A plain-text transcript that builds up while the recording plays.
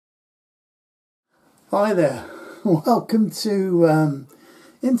Hi there, welcome to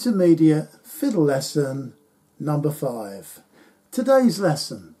intermediate fiddle lesson number 5. Today's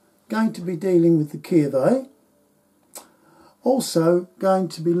lesson going to be dealing with the key of A, also going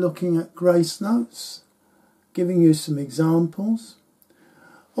to be looking at grace notes, giving you some examples,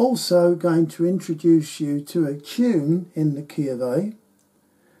 also going to introduce you to a tune in the key of A,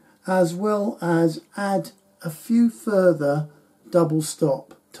 as well as add a few further double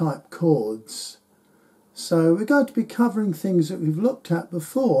stop type chords. So we're going to be covering things that we've looked at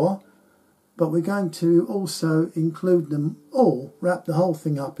before, but we're going to also include them all, wrap the whole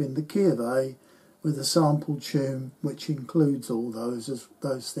thing up in the key of A with a sample tune which includes all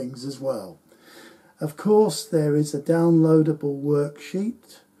those things as well. Of course, there is a downloadable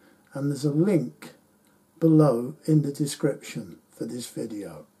worksheet and there's a link below in the description for this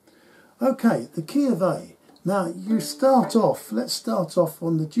video. Okay, the key of A. Now let's start off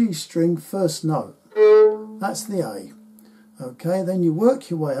on the G string first note. That's the A. Okay, then you work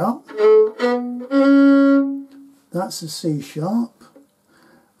your way up. That's a C sharp,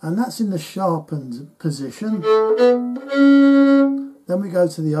 and that's in the sharpened position. Then we go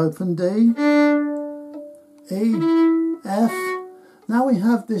to the open D, E, F. Now we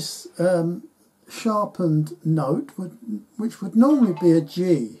have this sharpened note, which would normally be a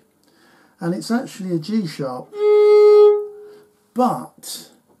G, and it's actually a G sharp, but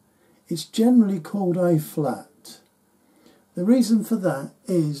it's generally called A flat. The reason for that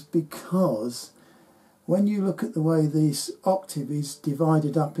is because when you look at the way this octave is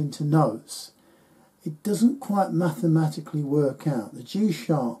divided up into notes, it doesn't quite mathematically work out. The G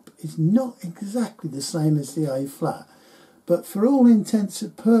sharp is not exactly the same as the A flat, but for all intents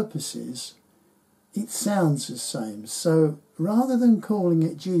and purposes it sounds the same. So rather than calling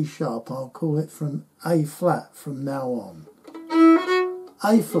it G sharp, I'll call it from A flat from now on.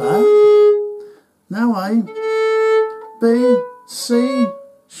 A flat, now A, B, C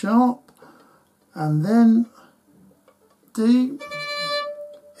sharp, and then D,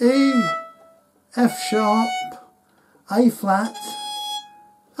 E, F sharp, A flat,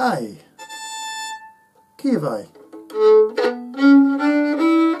 A, key of A.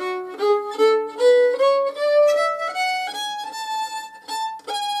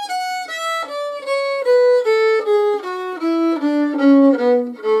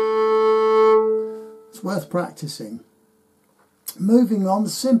 Worth practicing. Moving on,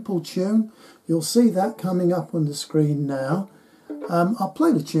 simple tune. You'll see that coming up on the screen now. I'll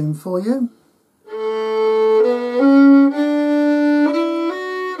play the tune for you.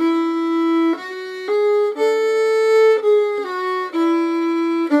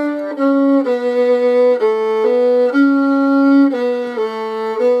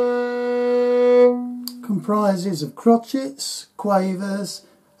 Comprises of crotchets, quavers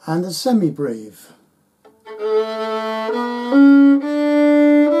and a semibreve.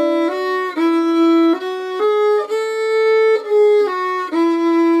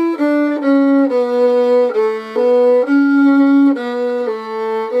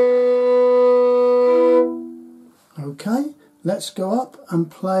 Okay, let's go up and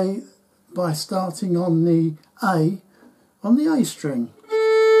play by starting on the A string.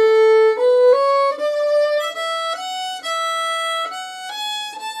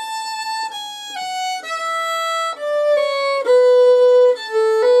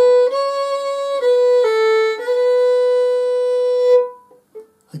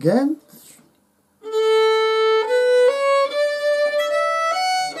 Again.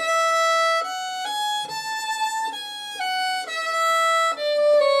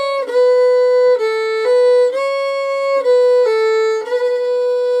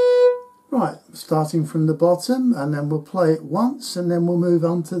 Right, starting from the bottom, and then we'll play it once, and then we'll move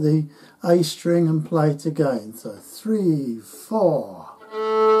on to the A string and play it again. So 3, 4.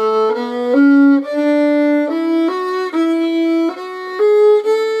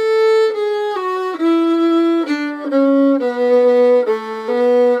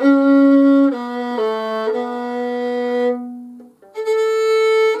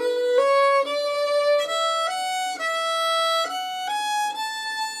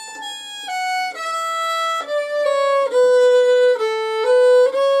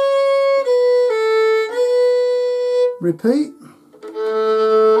 Repeat.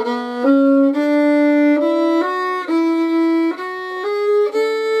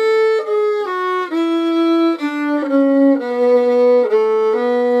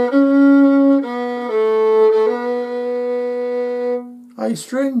 A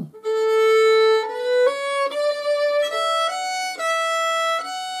string.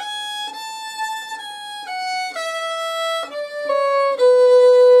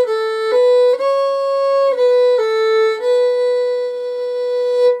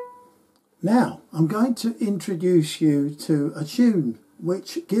 I'm going to introduce you to a tune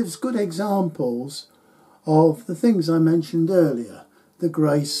which gives good examples of the things I mentioned earlier. The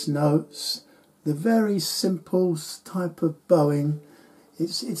grace notes, the very simple type of bowing.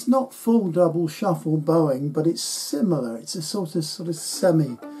 It's not full double shuffle bowing, but it's similar. It's a sort of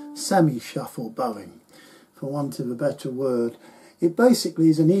semi shuffle bowing, for want of a better word. It basically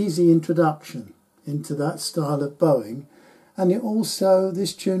is an easy introduction into that style of bowing, and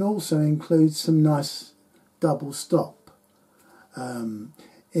this tune also includes some nice double stop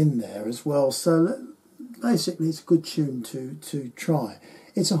in there as well. So basically it's a good tune to try.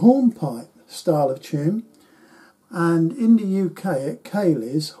 It's a hornpipe style of tune. And in the UK at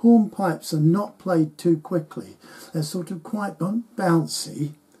Cayley's, hornpipes are not played too quickly. They're sort of quite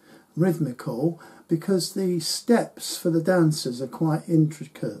bouncy, rhythmical, because the steps for the dancers are quite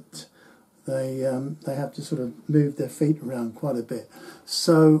intricate. They have to sort of move their feet around quite a bit.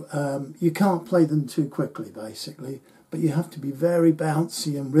 So you can't play them too quickly, basically, but you have to be very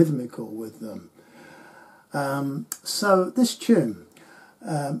bouncy and rhythmical with them. So this tune,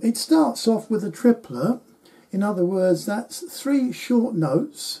 it starts off with a triplet. In other words, that's 3 short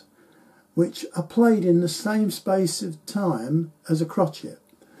notes which are played in the same space of time as a crotchet.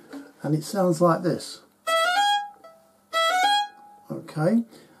 And it sounds like this. Okay,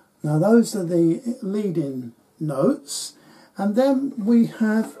 now those are the leading notes. And then we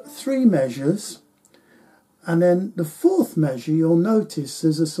have 3 measures. And then the 4th measure, you'll notice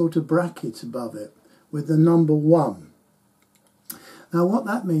there's a sort of bracket above it with the number 1. Now what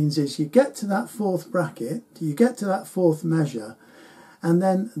that means is you get to that 4th bracket, you get to that 4th measure, and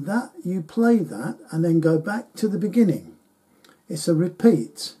then you play that and then go back to the beginning. It's a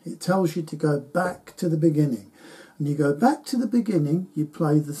repeat. It tells you to go back to the beginning. And you go back to the beginning, you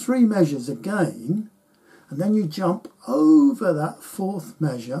play the 3 measures again, and then you jump over that 4th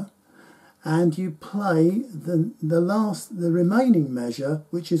measure and you play the remaining measure,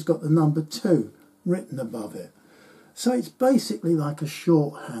 which has got the number 2 written above it. So it's basically like a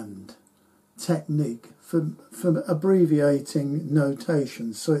shorthand technique for abbreviating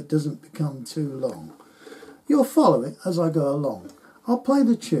notation so it doesn't become too long. You'll follow it as I go along. I'll play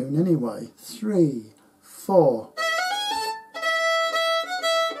the tune anyway. 3, 4.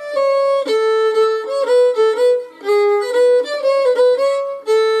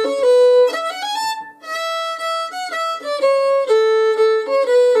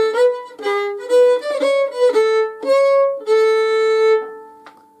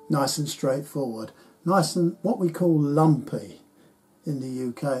 Nice and straightforward. Nice and what we call lumpy in the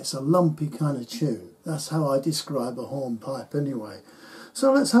UK. It's a lumpy kind of tune. That's how I describe a hornpipe anyway.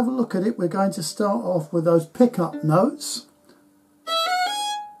 So let's have a look at it. We're going to start off with those pickup notes.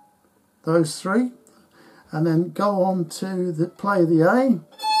 Those 3. And then go on to play the A.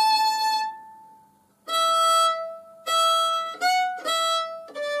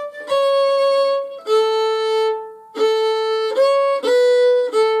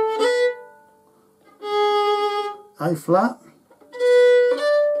 A flat,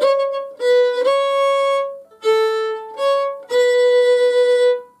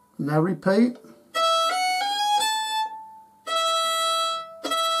 now repeat,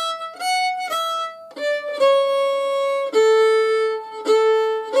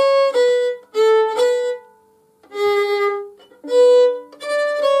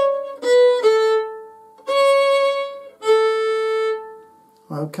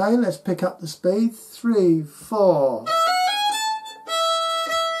 okay, let's pick up the speed. 3, 4.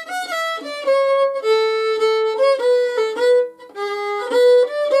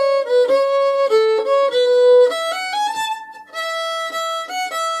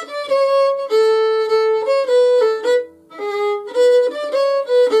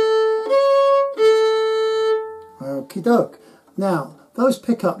 Okie doke. Now, those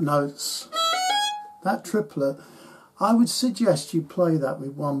pickup notes, that triplet, I would suggest you play that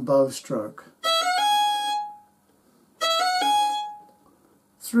with 1 bow stroke.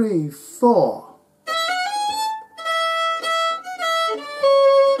 3, 4.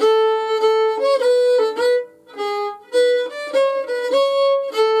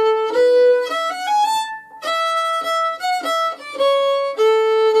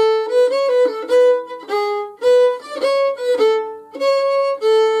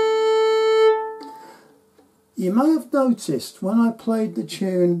 You may have noticed when I played the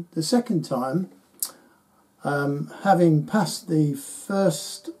tune the second time, having passed the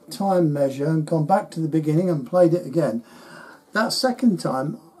first time measure and gone back to the beginning and played it again, that second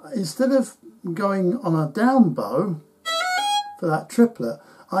time, instead of going on a down bow for that triplet,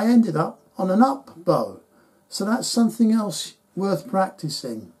 I ended up on an up bow. So that's something else worth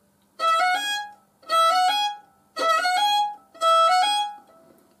practicing.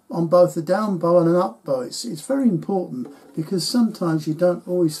 on both a down bow and an up bow. It's very important, because sometimes you don't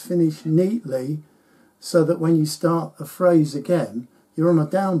always finish neatly, so that when you start a phrase again, you're on a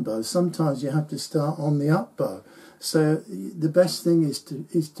down bow. Sometimes you have to start on the up bow. So the best thing is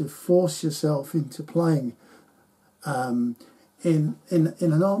to force yourself into playing in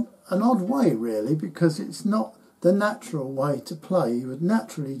an odd way, really, because it's not the natural way to play. You would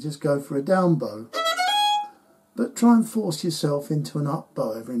naturally just go for a down bow, but try and force yourself into an up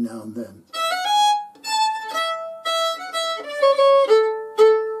bow every now and then.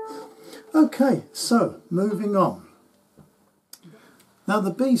 Okay, so moving on. Now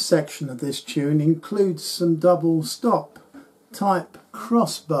the B section of this tune includes some double stop type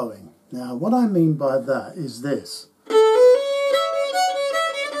cross bowing. Now what I mean by that is this.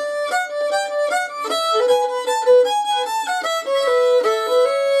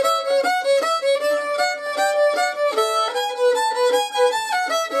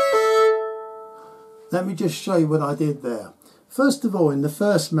 Let me just show you what I did there. First of all, in the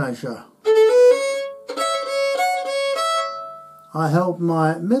first measure, I held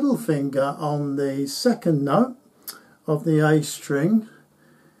my middle finger on the second note of the A string,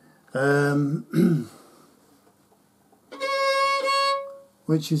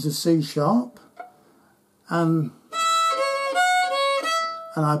 which is a C sharp, and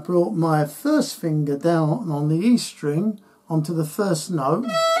I brought my first finger down on the E string onto the first note,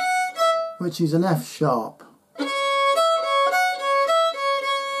 which is an F sharp.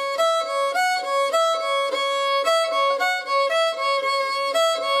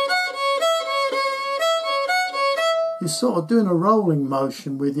 You're sort of doing a rolling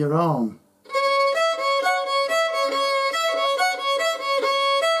motion with your arm.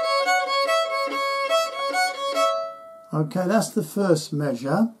 Okay, that's the first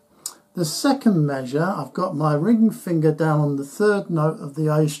measure. The second measure, I've got my ring finger down on the third note of the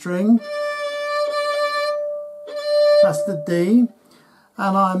A string. That's the D.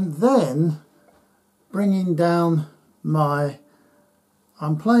 And I'm then bringing down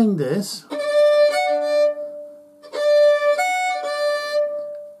I'm playing this.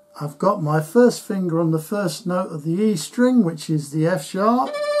 I've got my first finger on the first note of the E string, which is the F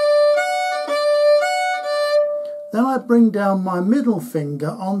sharp. Then I bring down my middle finger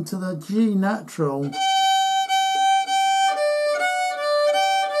onto the G natural.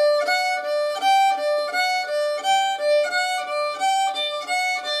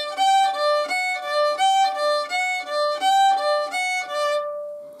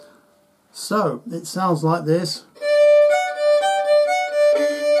 So it sounds like this.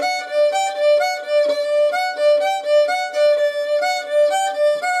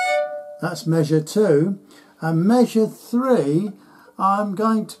 That's measure 2. And measure 3, I'm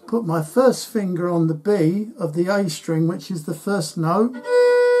going to put my first finger on the B of the A string, which is the first note,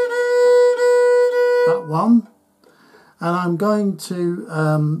 that one, and I'm going to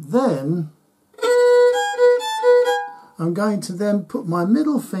then put my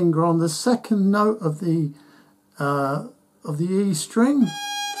middle finger on the second note of the E string,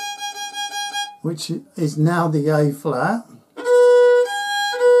 which is now the A flat.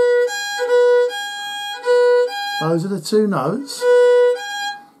 Those are the two notes,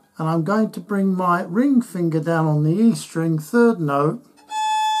 and I'm going to bring my ring finger down on the E string, third note,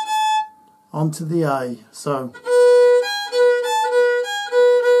 onto the A. So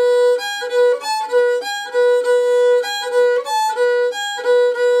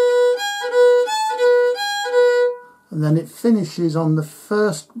and then it finishes on the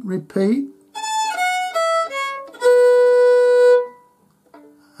first repeat,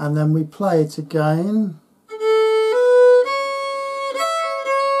 and then we play it again.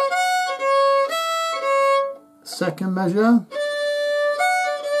 Second measure,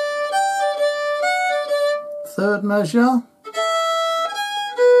 third measure,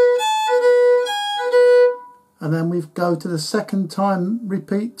 and then we go to the second time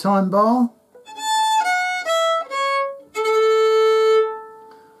repeat time bar.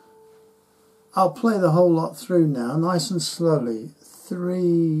 I'll play the whole lot through now, nice and slowly.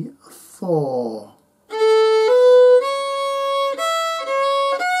 3, 4.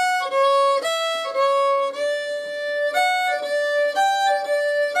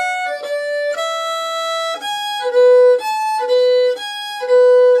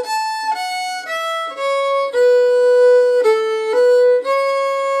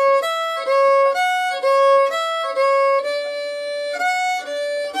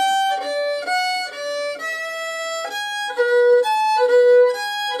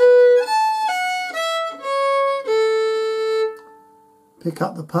 Pick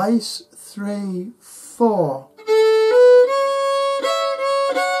up the pace, 3, 4.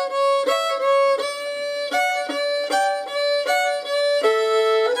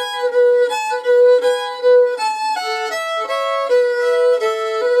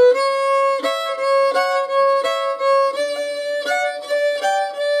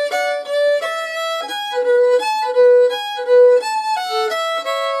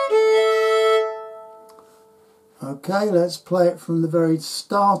 Okay, let's play it from the very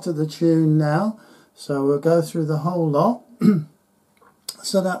start of the tune now. So we'll go through the whole lot.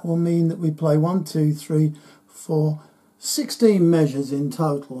 So that will mean that we play 1, 2, 3, 4, 16 measures in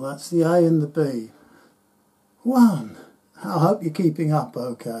total. That's the A and the B. 1. I hope you're keeping up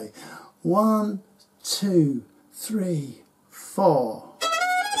okay. 1, 2, 3, 4.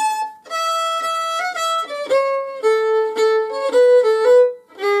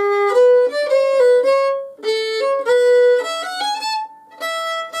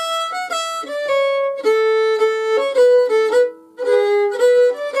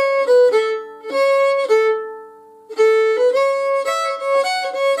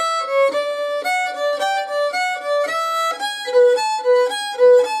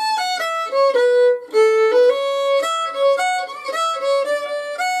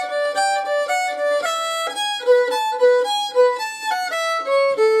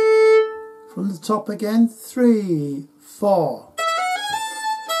 From the top again, 3, 4.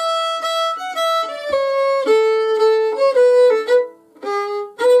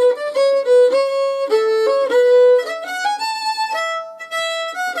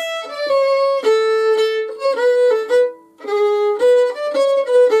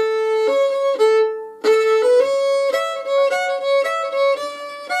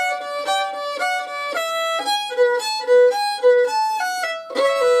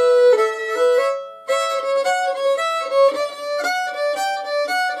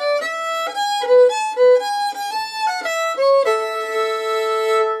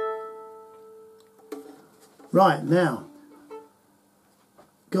 Right, now,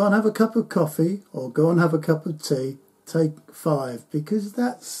 go and have a cup of coffee or go and have a cup of tea, take 5, because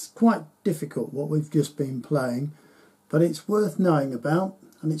that's quite difficult what we've just been playing, but it's worth knowing about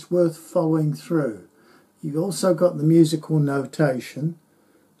and it's worth following through. You've also got the musical notation,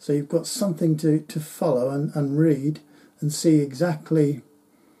 so you've got something to follow and read and see exactly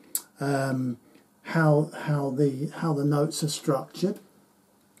how the notes are structured.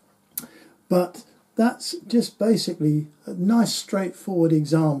 But that's just basically a nice straightforward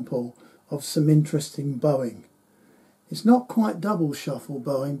example of some interesting bowing. It's not quite double shuffle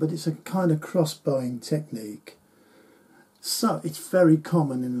bowing, but it's a kind of cross bowing technique. So it's very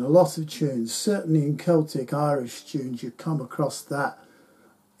common in a lot of tunes, certainly in Celtic Irish tunes you come across that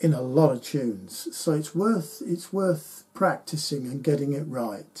in a lot of tunes. So it's worth practicing and getting it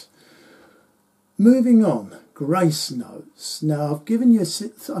right. Moving on, grace notes. Now I've given you,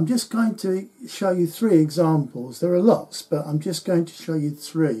 I'm just going to show you 3 examples. There are lots, but I'm just going to show you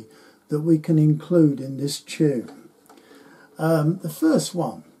 3 that we can include in this tune. The first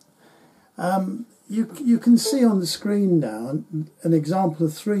one, you can see on the screen now an example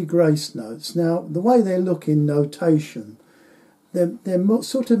of 3 grace notes. Now the way they look in notation, they're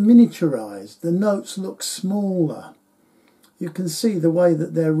sort of miniaturized. The notes look smaller. You can see the way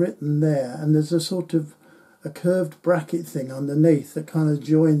that they're written there, and there's a sort of a curved bracket thing underneath that kind of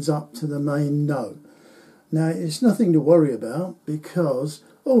joins up to the main note. Now it's nothing to worry about, because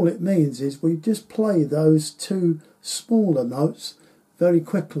all it means is we just play those 2 smaller notes very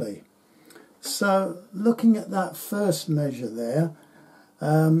quickly. So looking at that first measure there,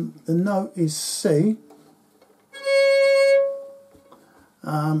 the note is C.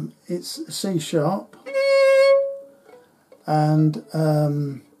 It's C sharp, and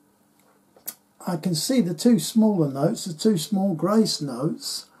I can see the 2 smaller notes, the 2 small grace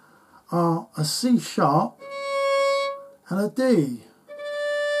notes, are a C sharp and a D,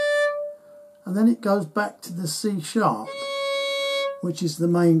 and then it goes back to the C sharp, which is the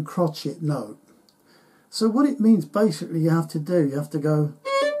main crotchet note. So what it means basically you have to go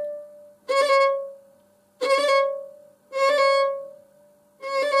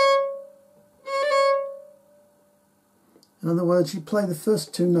in other words, you play the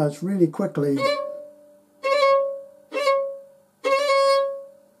first 2 notes really quickly,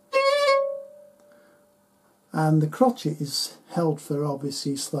 and the crotchet is held for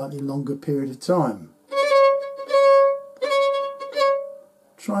obviously a slightly longer period of time.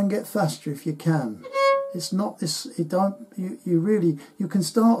 Try and get faster if you can. It's not this, you can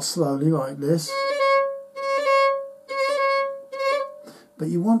start slowly like this, but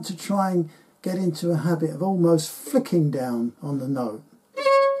you want to try and get into a habit of almost flicking down on the note.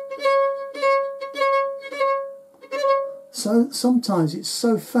 So sometimes it's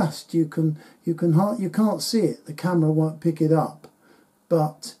so fast you can't see it. The camera won't pick it up,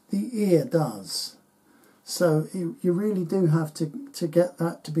 but the ear does. So you really do have to get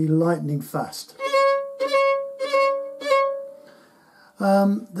that to be lightning fast.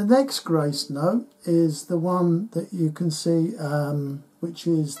 The next grace note is the one that you can see, which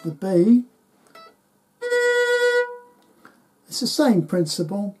is the B. It's the same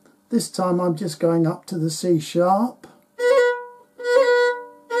principle. This time I'm just going up to the C sharp.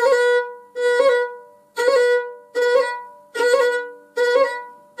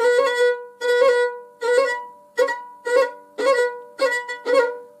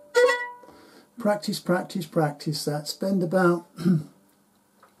 Practice, practice, practice that. Spend about,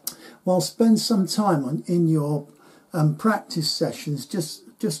 well, spend some time in your practice sessions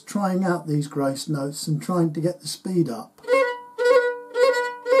just trying out these grace notes and trying to get the speed up.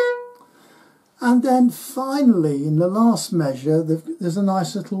 And then finally, in the last measure, there's a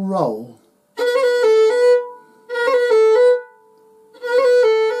nice little roll.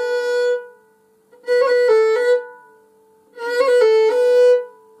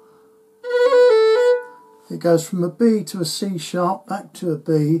 It goes from a B to a C sharp, back to a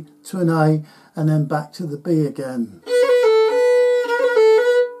B, to an A, and then back to the B again.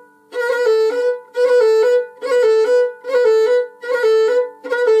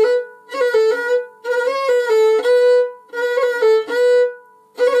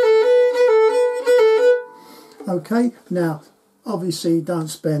 Okay, now obviously don't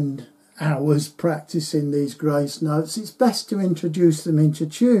spend hours practicing these grace notes. It's best to introduce them into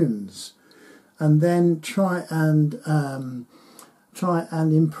tunes and then try and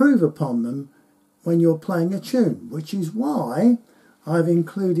improve upon them when you're playing a tune, which is why I've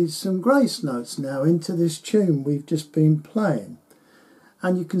included some grace notes now into this tune we've just been playing.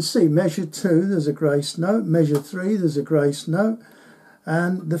 And you can see measure 2 there's a grace note, measure 3 there's a grace note,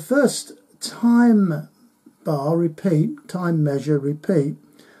 and the first time bar, repeat, time measure, repeat,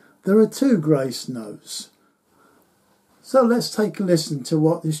 there are 2 grace notes. So let's take a listen to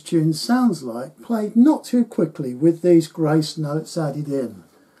what this tune sounds like, played not too quickly with these grace notes added in.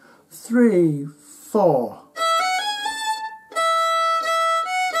 3, 4.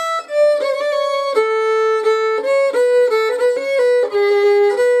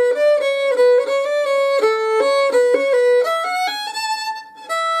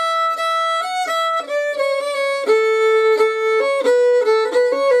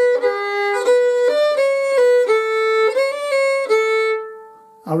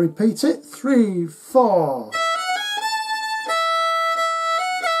 I'll repeat it. 3, 4.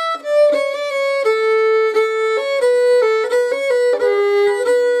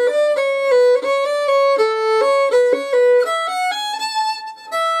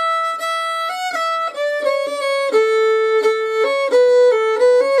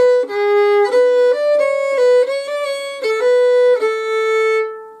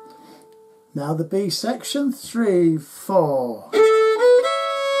 Now the B section. 3, 4.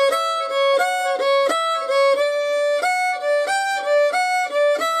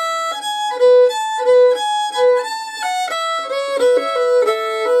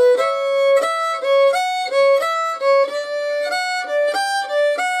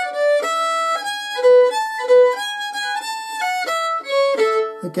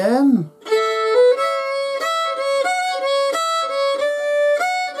 Again.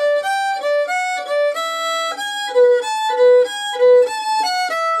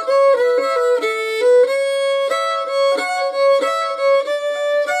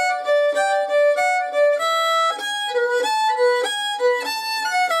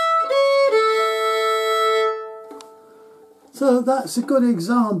 So that's a good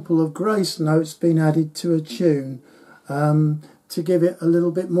example of grace notes being added to a tune to give it a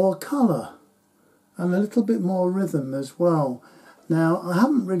little bit more colour and a little bit more rhythm as well. Now, I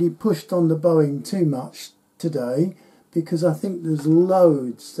haven't really pushed on the bowing too much today because I think there's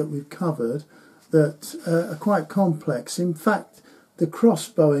loads that we've covered that are quite complex. In fact, the cross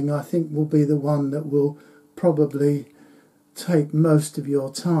bowing I think will be the one that will probably take most of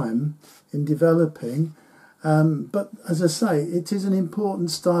your time in developing. But as I say, it is an important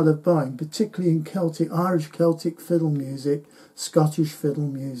style of bowing, particularly in Celtic, Irish Celtic fiddle music, Scottish fiddle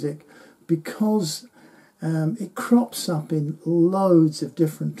music, because it crops up in loads of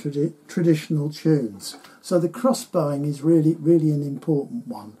different traditional tunes. So the cross bowing is really an important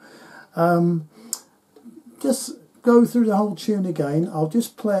one. Just go through the whole tune again. I'll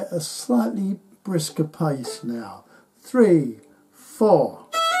just play at a slightly brisker pace now. 3, 4.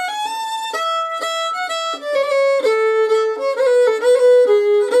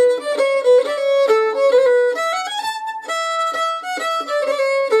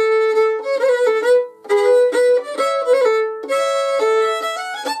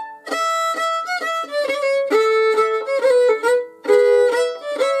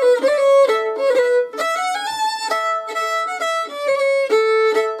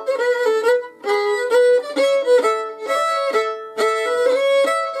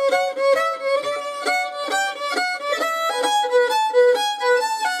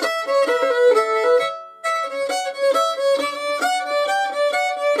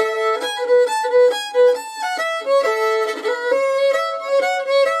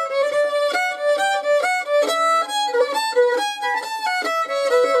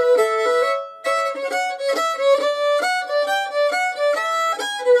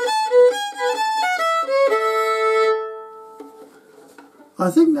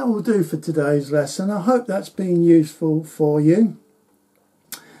 think that will do for today's lesson. I hope that's been useful for you.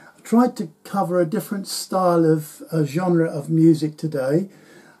 I tried to cover a different style of genre of music today.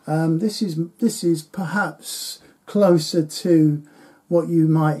 This is perhaps closer to what you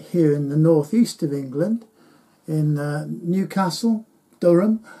might hear in the northeast of England, in Newcastle,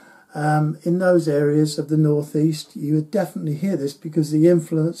 Durham. In those areas of the northeast, you would definitely hear this because the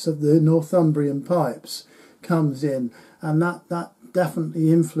influence of the Northumbrian pipes comes in, and that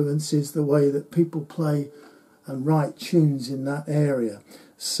definitely influences the way that people play and write tunes in that area.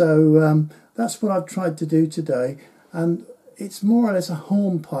 So that's what I've tried to do today, and it's more or less a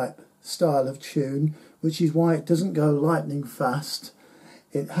hornpipe style of tune, which is why it doesn't go lightning fast.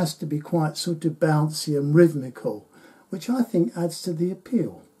 It has to be quite sort of bouncy and rhythmical, which I think adds to the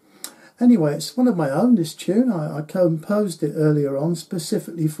appeal. Anyway, it's one of my own, this tune. I composed it earlier on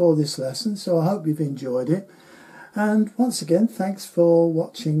specifically for this lesson, so I hope you've enjoyed it. And once again, thanks for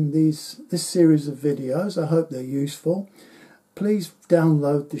watching this series of videos. I hope they're useful. Please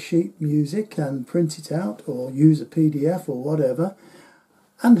download the sheet music and print it out, or use a PDF or whatever,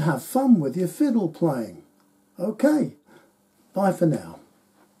 and have fun with your fiddle playing. Okay, bye for now.